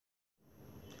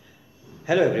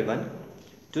Hello everyone.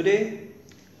 Today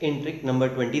in trick number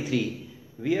 23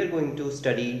 we are going to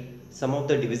study some of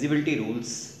the divisibility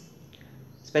rules,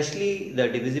 especially the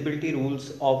divisibility rules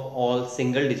of all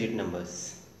single digit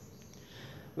numbers.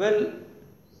 Well,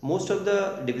 most of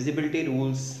the divisibility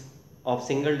rules of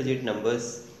single digit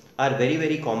numbers are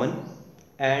very common,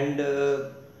 and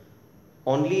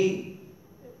only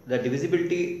the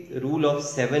divisibility rule of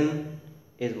 7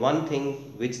 is one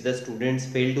thing which the students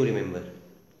fail to remember.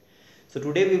 So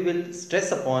today we will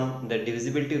stress upon the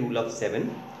divisibility rule of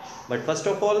 7, but first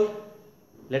of all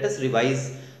let us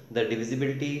revise the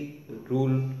divisibility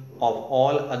rule of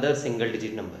all other single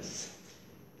digit numbers.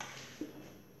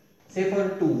 Say for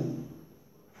 2,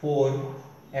 4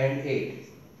 and 8.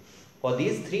 For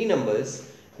these three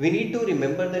numbers we need to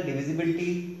remember the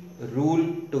divisibility rule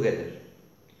together.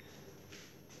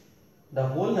 The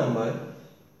whole number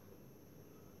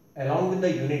along with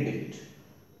the unit digit.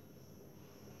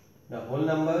 The whole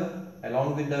number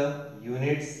along with the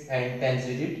units and tens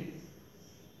digit.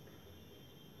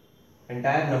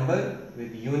 Entire number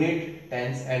with unit,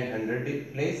 tens and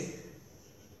hundred place.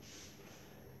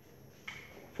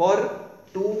 For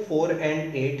 2, 4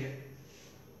 and 8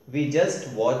 we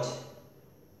just watch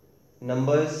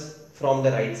numbers from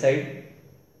the right side.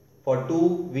 For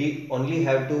 2 we only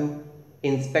have to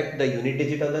inspect the unit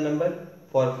digit of the number.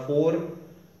 For 4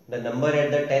 the number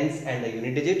at the tens and the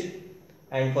unit digit.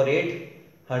 And for 8,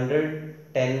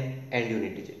 100, 10 and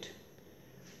unit digit.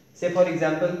 Say for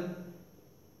example,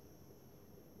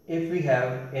 if we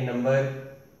have a number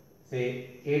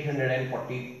say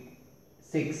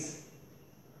 846,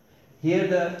 here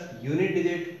the unit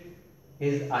digit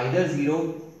is either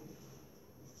 0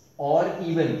 or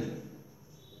even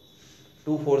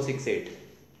 2468.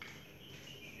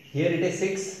 Here it is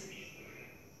 6,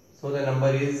 so the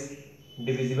number is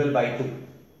divisible by 2.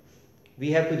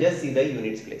 We have to just see the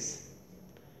units place.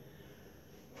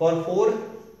 For 4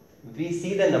 we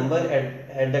see the number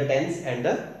at the tens and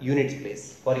the units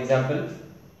place. For example,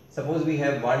 suppose we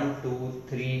have 1, 2,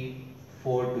 3,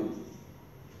 4, 2.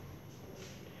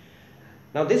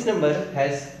 Now this number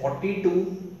has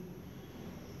 42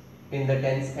 in the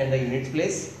tens and the units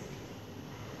place,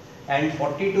 and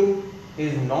 42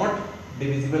 is not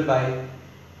divisible by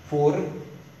 4,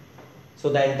 so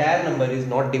the entire number is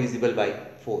not divisible by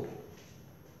 4.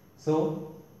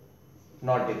 So,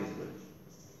 not divisible.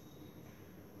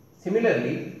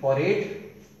 Similarly, for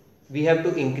 8, we have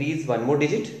to increase one more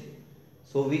digit.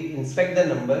 So, we inspect the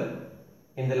number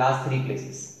in the last three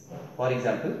places. For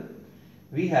example,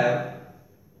 we have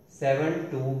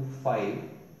 7, 2, 5,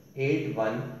 8,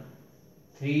 1,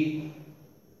 3,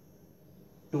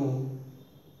 2,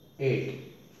 8.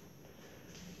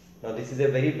 Now, this is a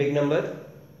very big number,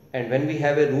 and when we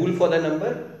have a rule for the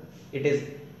number, it is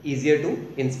easier to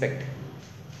inspect.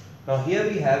 Now here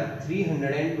we have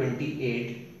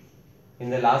 328 in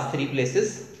the last three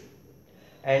places,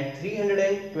 and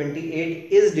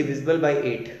 328 is divisible by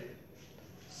 8.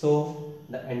 So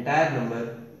the entire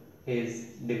number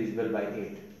is divisible by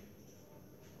 8.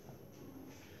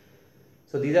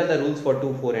 So these are the rules for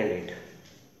 2, 4 and 8.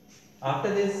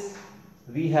 After this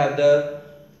we have the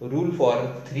rule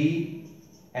for 3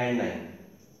 and 9.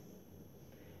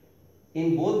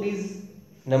 In both these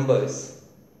numbers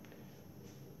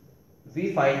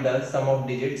we find the sum of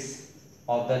digits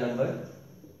of the number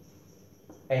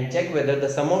and check whether the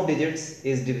sum of digits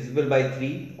is divisible by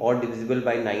 3 or divisible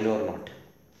by 9 or not.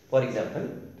 For example,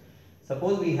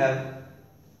 suppose we have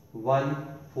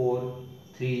 1, 4,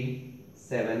 3,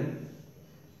 7,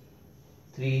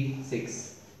 3,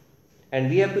 6,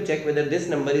 and we have to check whether this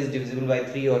number is divisible by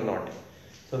 3 or not.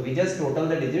 So we just total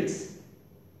the digits.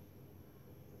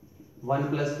 1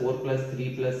 plus 4 plus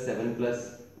 3 plus 7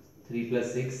 plus 3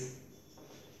 plus 6.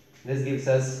 This gives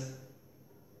us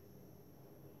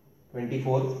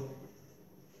 24.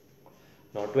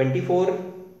 Now 24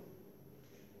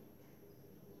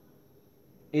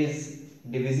 is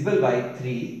divisible by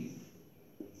 3.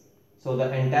 So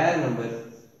the entire number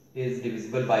is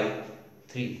divisible by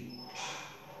 3.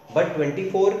 But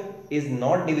 24 is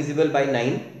not divisible by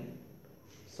 9.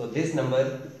 So this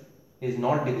number is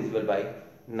not divisible by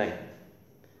 9.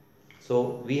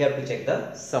 So we have to check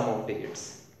the sum of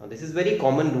digits. Now this is very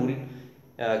common rule,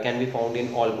 can be found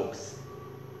in all books.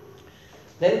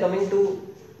 Then coming to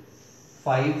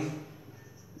 5,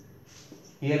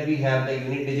 here we have the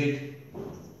unit digit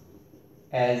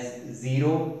as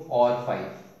 0 or 5.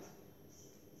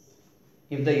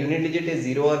 If the unit digit is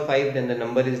 0 or 5, then the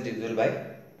number is divisible by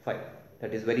 5.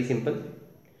 That is very simple.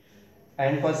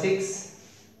 And for 6,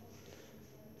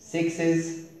 6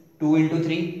 is 2 into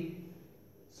 3.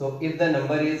 So if the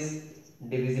number is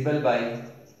divisible by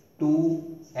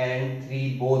 2 and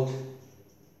 3 both,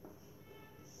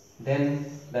 then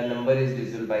the number is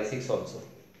divisible by 6 also.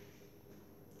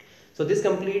 So this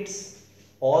completes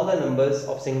all the numbers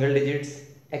of single digits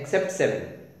except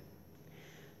 7.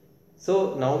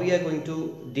 So now we are going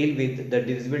to deal with the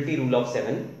divisibility rule of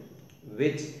 7,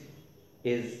 which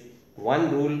is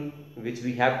one rule which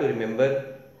we have to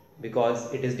remember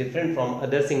because it is different from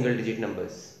other single digit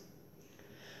numbers.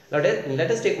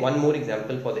 Let us take one more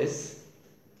example for this.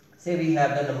 Say we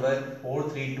have the number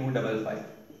 43255.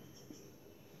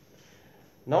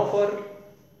 Now for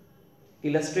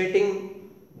illustrating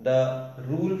the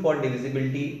rule for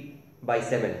divisibility by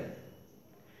 7,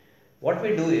 what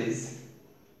we do is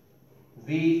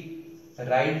we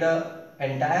write the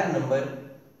entire number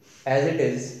as it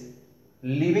is,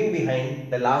 leaving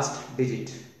behind the last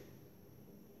digit,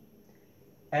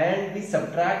 and we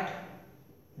subtract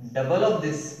double of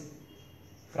this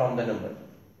from the number.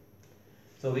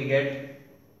 So we get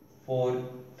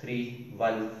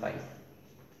 4315,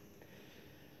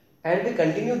 and we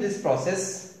continue this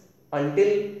process until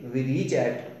we reach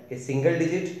at a single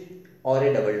digit or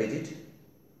a double digit.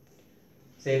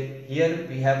 Say here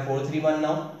we have 431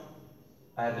 now.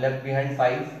 I have left behind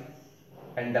 5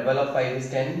 and double of 5 is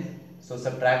 10. So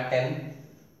subtract 10,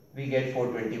 we get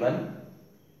 421.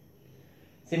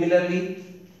 Similarly,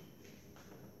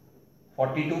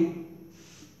 42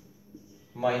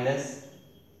 minus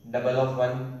double of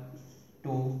 1,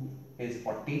 2 is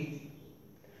 40.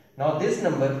 Now this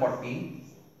number 40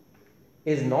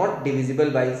 is not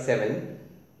divisible by 7,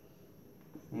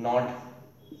 not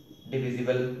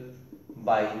divisible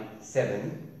by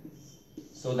 7.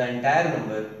 So the entire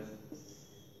number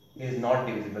is not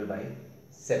divisible by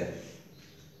 7.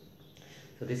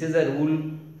 So this is a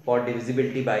rule for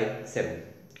divisibility by 7.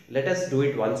 Let us do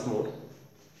it once more.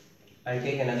 I will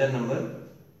take another number.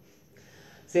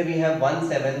 Say we have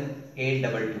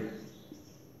 17822.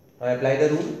 Now apply the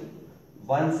rule.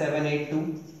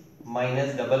 1782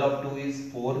 minus double of 2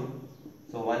 is 4.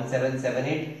 So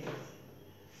 1778.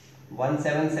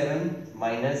 177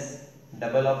 minus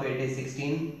double of 8 is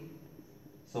 16.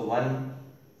 So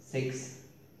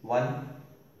 161.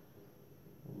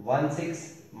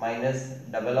 16 minus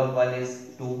double of 1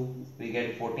 is 2. We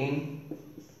get 14.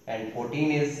 And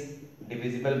 14 is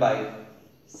divisible by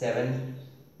 7.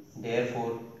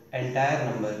 Therefore, entire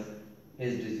number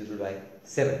is divisible by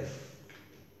 7.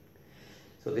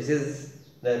 So this is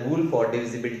the rule for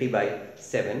divisibility by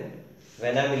 7.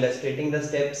 When I am illustrating the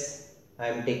steps, I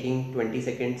am taking 20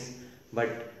 seconds. But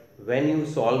when you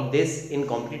solve this in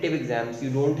competitive exams,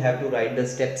 you don't have to write the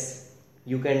steps.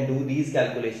 You can do these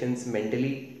calculations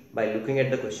mentally by looking at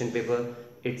the question paper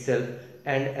itself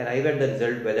and arrive at the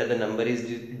result whether the number is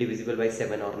divisible by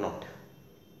 7 or not.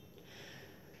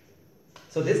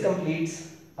 So this completes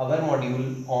our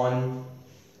module on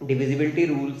divisibility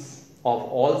rules of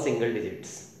all single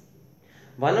digits.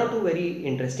 One or two very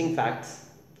interesting facts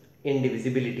in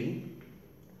divisibility.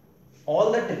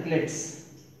 All the triplets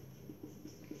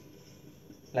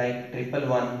like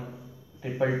 111,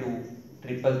 222,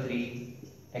 333,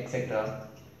 etc.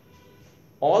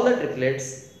 All the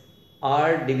triplets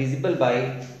are divisible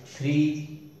by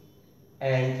 3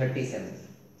 and 37.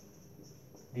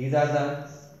 These are the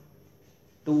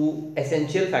two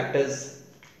essential factors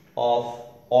of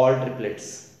all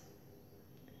triplets.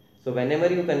 So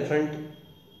whenever you confront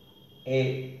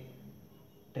a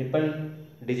triple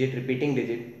digit, repeating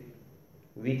digit,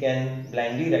 we can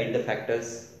blindly write the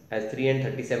factors as 3 and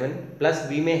 37, plus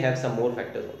we may have some more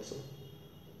factors also.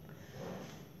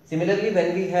 Similarly,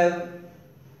 when we have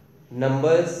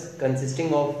numbers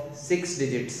consisting of 6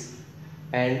 digits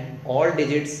and all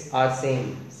digits are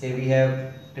same, say we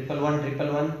have 111,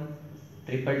 111,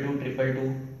 222,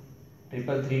 222,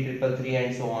 333, 333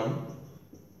 and so on.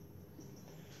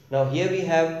 Now here we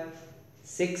have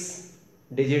 6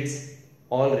 digits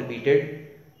all repeated,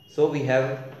 so we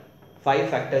have 5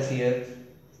 factors here,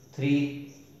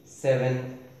 3,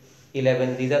 7,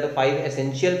 11. These are the 5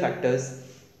 essential factors,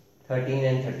 13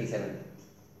 and 37.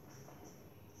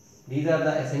 These are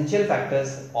the essential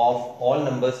factors of all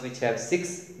numbers which have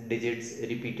 6 digits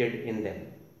repeated in them.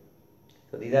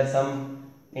 So these are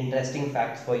some interesting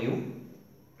facts for you.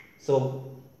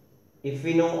 So if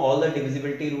we know all the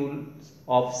divisibility rules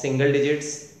of single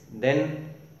digits,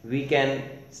 then we can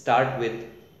start with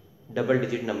double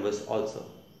digit numbers also.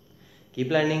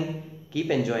 Keep learning, keep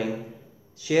enjoying,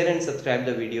 share and subscribe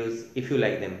the videos if you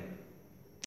like them.